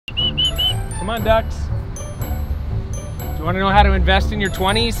on, ducks. Do you want to know how to invest in your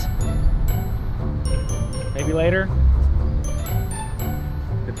 20s? Maybe later?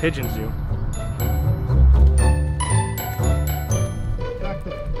 The pigeons do.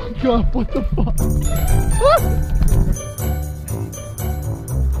 God, what the fuck?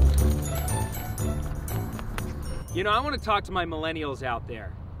 You know, I want to talk to my millennials out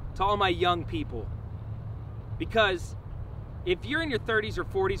there, to all my young people, because if you're in your 30s or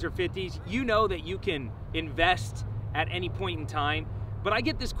 40s or 50s, you know that you can invest at any point in time. But I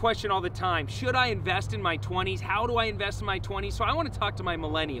get this question all the time: should I invest in my 20s? How do I invest in my 20s? So I want to talk to my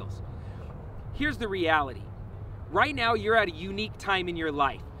millennials. Here's the reality. Right now, you're at a unique time in your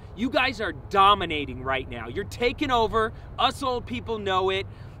life. You guys are dominating right now. You're taking over. Us old people know it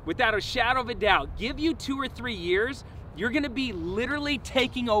without a shadow of a doubt. Give you 2 or 3 years, you're going to be literally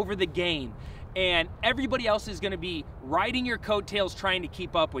taking over the game. And everybody else is going to be riding your coattails trying to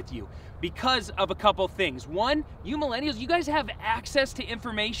keep up with you because of a couple things. One, you millennials, you guys have access to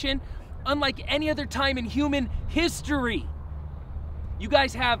information unlike any other time in human history. You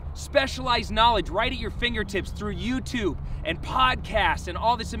guys have specialized knowledge right at your fingertips through YouTube and podcasts and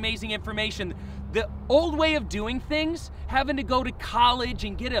all this amazing information. The old way of doing things, having to go to college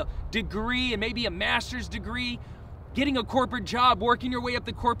and get a degree and maybe a master's degree, getting a corporate job, working your way up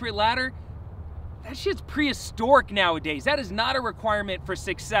the corporate ladder, that shit's prehistoric nowadays. That is not a requirement for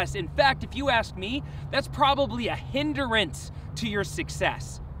success. In fact, if you ask me, that's probably a hindrance to your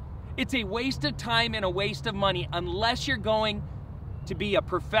success. It's a waste of time and a waste of money unless you're going to be a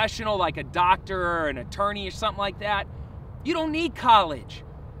professional like a doctor or an attorney or something like that. You don't need college.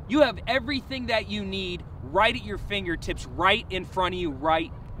 You have everything that you need right at your fingertips, right in front of you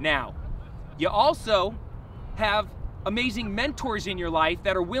right now. You also have amazing mentors in your life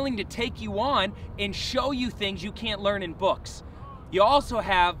that are willing to take you on and show you things you can't learn in books. You also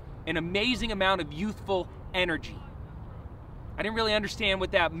have an amazing amount of youthful energy. I didn't really understand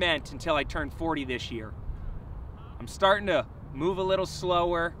what that meant until I turned 40 this year. I'm starting to move a little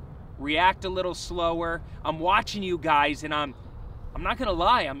slower, react a little slower. I'm watching you guys and I'm not gonna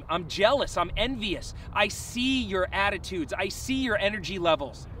lie, I'm jealous, I'm envious. I see your attitudes, I see your energy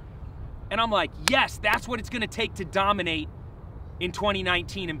levels. And I'm like, yes, that's what it's gonna take to dominate in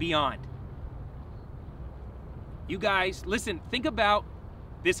 2019 and beyond. You guys, listen, think about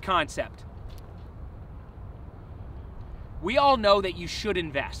this concept. We all know that you should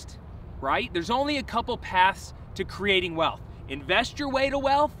invest, right? There's only a couple paths to creating wealth. Invest your way to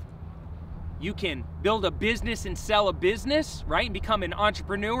wealth. You can build a business and sell a business, right? And become an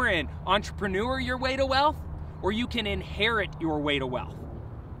entrepreneur and entrepreneur your way to wealth. Or you can inherit your way to wealth,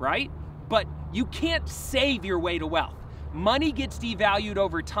 right? But you can't save your way to wealth. Money gets devalued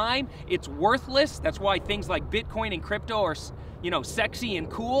over time. It's worthless. That's why things like Bitcoin and crypto are, sexy and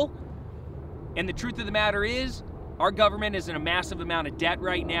cool. And the truth of the matter is, our government is in a massive amount of debt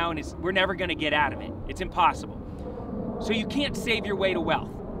right now, and we're never going to get out of it. It's impossible. So you can't save your way to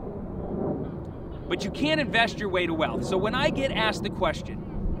wealth. But you can invest your way to wealth. So when I get asked the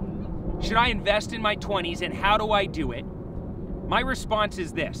question, should I invest in my 20s and how do I do it? My response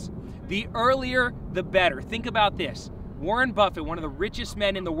is this: the earlier, the better. Think about this. Warren Buffett, one of the richest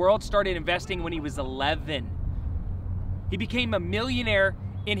men in the world, started investing when he was 11. He became a millionaire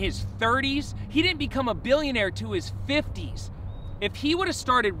in his 30s. He didn't become a billionaire to his 50s. If he would have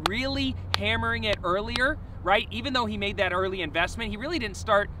started really hammering it earlier, right, even though he made that early investment, he really didn't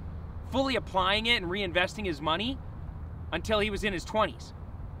start fully applying it and reinvesting his money until he was in his 20s.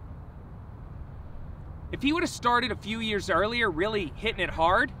 If he would have started a few years earlier, really hitting it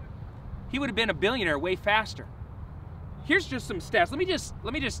hard, he would have been a billionaire way faster. Here's just some stats.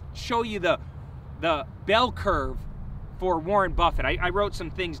 Let me just show you the bell curve for Warren Buffett. I wrote some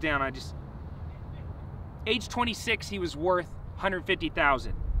things down. Age 26, he was worth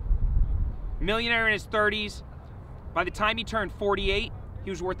 $150,000. Millionaire in his 30s. By the time he turned 48, he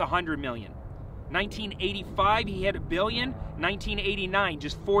was worth $100 million. 1985, he hit $1 billion. 1989,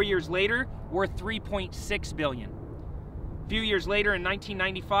 just 4 years later, worth $3.6 billion. A few years later, in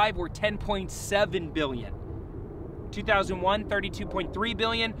 1995, worth $10.7 billion. 2001, $32.3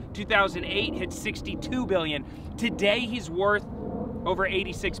 billion. 2008, hit $62 billion. Today, he's worth over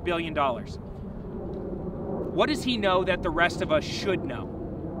 $86 billion. What does he know that the rest of us should know?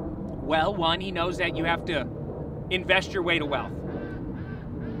 Well, one, he knows that you have to invest your way to wealth.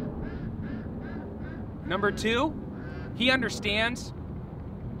 Number two, he understands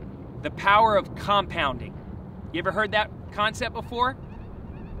the power of compounding. You ever heard that concept before?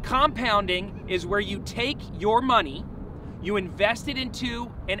 Compounding is where you take your money, you invest it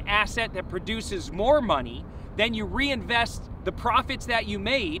into an asset that produces more money, then you reinvest the profits that you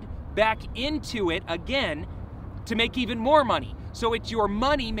made back into it again to make even more money. So it's your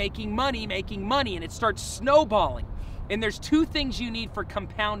money making money, and it starts snowballing. And there's two things you need for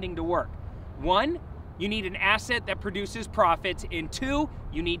compounding to work. One, you need an asset that produces profits, and two,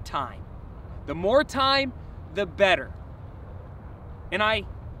 you need time. The more time, the better. And I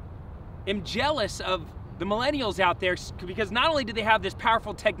am jealous of the millennials out there because not only do they have this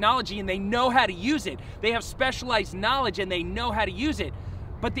powerful technology and they know how to use it, they have specialized knowledge and they know how to use it,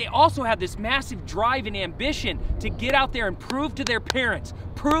 but they also have this massive drive and ambition to get out there and prove to their parents,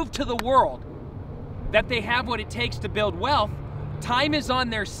 prove to the world that they have what it takes to build wealth. Time is on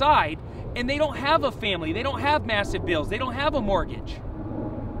their side, and they don't have a family, they don't have massive bills, they don't have a mortgage.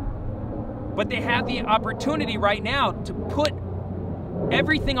 But they have the opportunity right now to put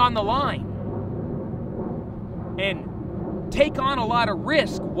everything on the line and take on a lot of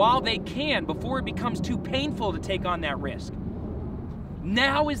risk while they can before it becomes too painful to take on that risk.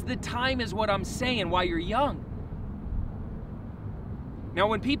 Now is the time, is what I'm saying, while you're young. Now,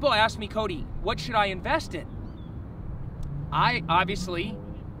 when people ask me, Cody, what should I invest in? I obviously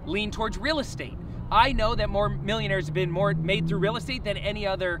lean towards real estate. I know that more millionaires have been more made through real estate than any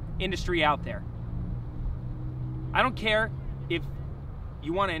other industry out there. I don't care if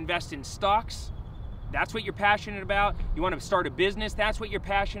you want to invest in stocks, that's what you're passionate about. You want to start a business, that's what you're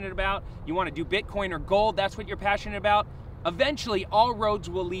passionate about. You want to do Bitcoin or gold, that's what you're passionate about. Eventually, all roads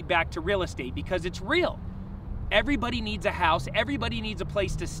will lead back to real estate because it's real. Everybody needs a house. Everybody needs a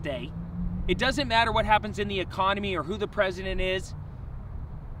place to stay. It doesn't matter what happens in the economy or who the president is.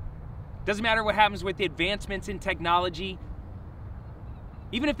 It doesn't matter what happens with the advancements in technology.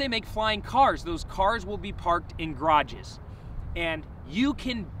 Even if they make flying cars, those cars will be parked in garages. And you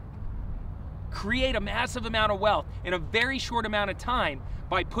can create a massive amount of wealth in a very short amount of time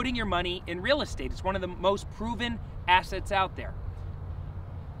by putting your money in real estate. It's one of the most proven assets out there.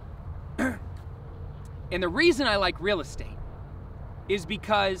 And the reason I like real estate is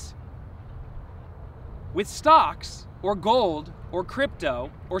because with stocks or gold or crypto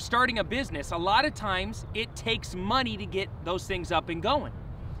or starting a business, a lot of times it takes money to get those things up and going.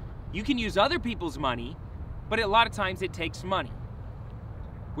 You can use other people's money, but a lot of times it takes money.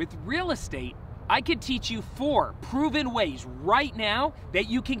 With real estate, I could teach you 4 proven ways right now that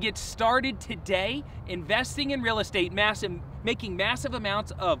you can get started today investing in real estate, making massive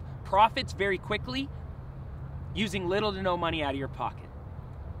amounts of profits very quickly, using little to no money out of your pocket.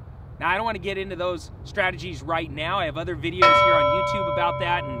 Now, I don't want to get into those strategies right now. I have other videos here on YouTube about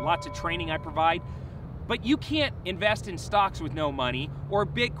that and lots of training I provide. But you can't invest in stocks with no money, or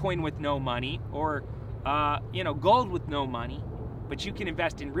Bitcoin with no money, or gold with no money. But you can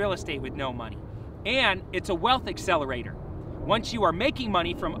invest in real estate with no money. And it's a wealth accelerator. Once you are making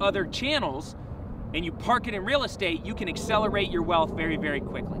money from other channels and you park it in real estate, you can accelerate your wealth very, very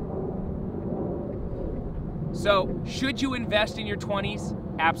quickly. So, should you invest in your 20s?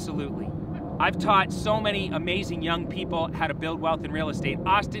 Absolutely. I've taught so many amazing young people how to build wealth in real estate.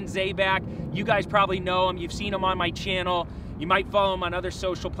 Austin Zabak, you guys probably know him. You've seen him on my channel. You might follow him on other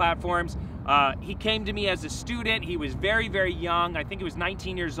social platforms. He came to me as a student. He was very, very young. I think he was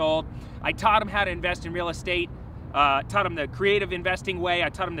 19 years old. I taught him how to invest in real estate. Taught him the creative investing way. I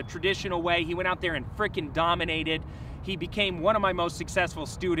taught him the traditional way. He went out there and freaking dominated. He became one of my most successful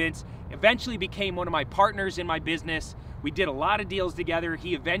students, eventually became one of my partners in my business. We did a lot of deals together.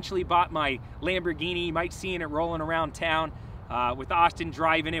 He eventually bought my Lamborghini. You might see it rolling around town with Austin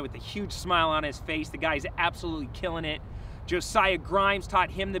driving it with a huge smile on his face. The guy's absolutely killing it. Josiah Grimes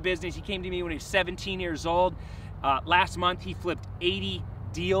taught him the business. He came to me when he was 17 years old. Last month, he flipped 80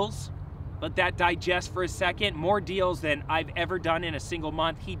 deals. Let that digest for a second. More deals than I've ever done in a single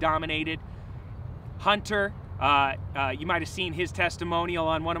month. He dominated. Hunter, you might have seen his testimonial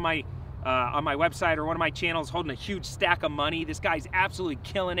on one of my on my website or one of my channels, holding a huge stack of money. This guy's absolutely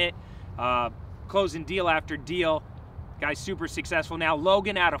killing it, closing deal after deal. Guy's super successful now.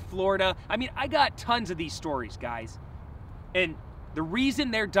 Logan out of Florida. I mean, I got tons of these stories, guys. And the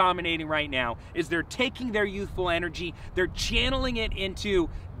reason they're dominating right now is they're taking their youthful energy, they're channeling it into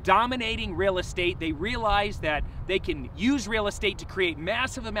dominating real estate. They realize that they can use real estate to create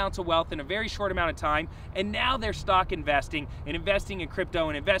massive amounts of wealth in a very short amount of time, and now they're stock investing and investing in crypto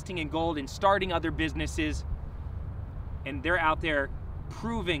and investing in gold and starting other businesses, and they're out there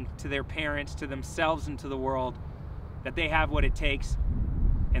proving to their parents, to themselves, and to the world that they have what it takes,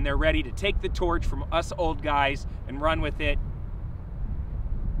 and they're ready to take the torch from us old guys and run with it,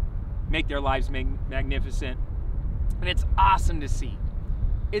 make their lives magnificent. And it's awesome to see.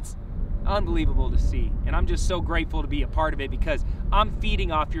 It's unbelievable to see, and I'm just so grateful to be a part of it because I'm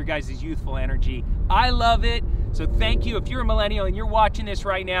feeding off your guys' youthful energy. I love it. So thank you. If you're a millennial and you're watching this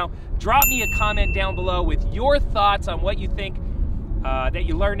right now, drop me a comment down below with your thoughts on what you think that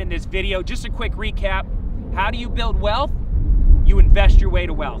you learned in this video. Just a quick recap. How do you build wealth? You invest your way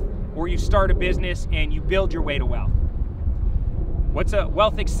to wealth, or you start a business and you build your way to wealth. What's a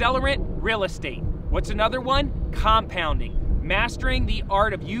wealth accelerant? Real estate. What's another one? Compounding. Mastering the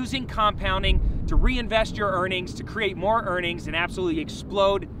art of using compounding to reinvest your earnings, to create more earnings and absolutely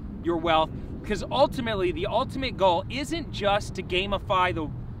explode your wealth. Because ultimately, the ultimate goal isn't just to gamify the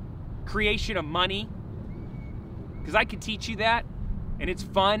creation of money, because I could teach you that, and it's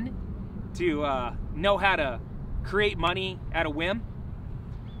fun to know how to create money at a whim.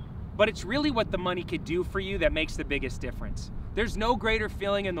 But it's really what the money could do for you that makes the biggest difference. There's no greater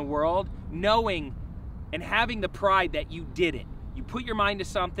feeling in the world knowing and having the pride that you did it. You put your mind to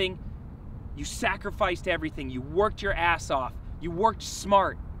something, you sacrificed everything, you worked your ass off, you worked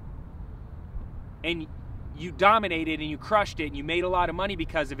smart, and you dominated and you crushed it and you made a lot of money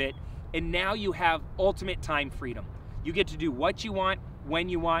because of it, and now you have ultimate time freedom. You get to do what you want, when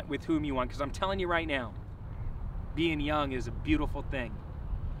you want, with whom you want, because I'm telling you right now, being young is a beautiful thing.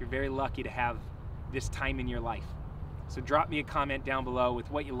 You're very lucky to have this time in your life. So drop me a comment down below with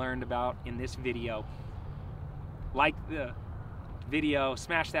what you learned about in this video. Like the video,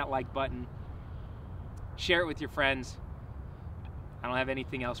 smash that like button, share it with your friends. I don't have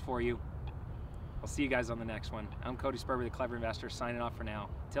anything else for you. I'll see you guys on the next one. I'm Cody Sperber, the Clever Investor, signing off for now.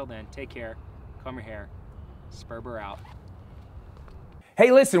 Till then, take care, comb your hair, Sperber out.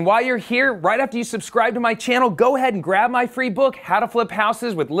 Hey, listen, while you're here, right after you subscribe to my channel, go ahead and grab my free book, How to Flip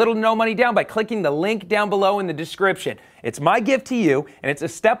Houses with Little to No Money Down, by clicking the link down below in the description. It's my gift to you, and it's a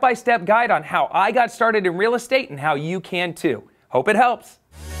step-by-step guide on how I got started in real estate and how you can too. Hope it helps.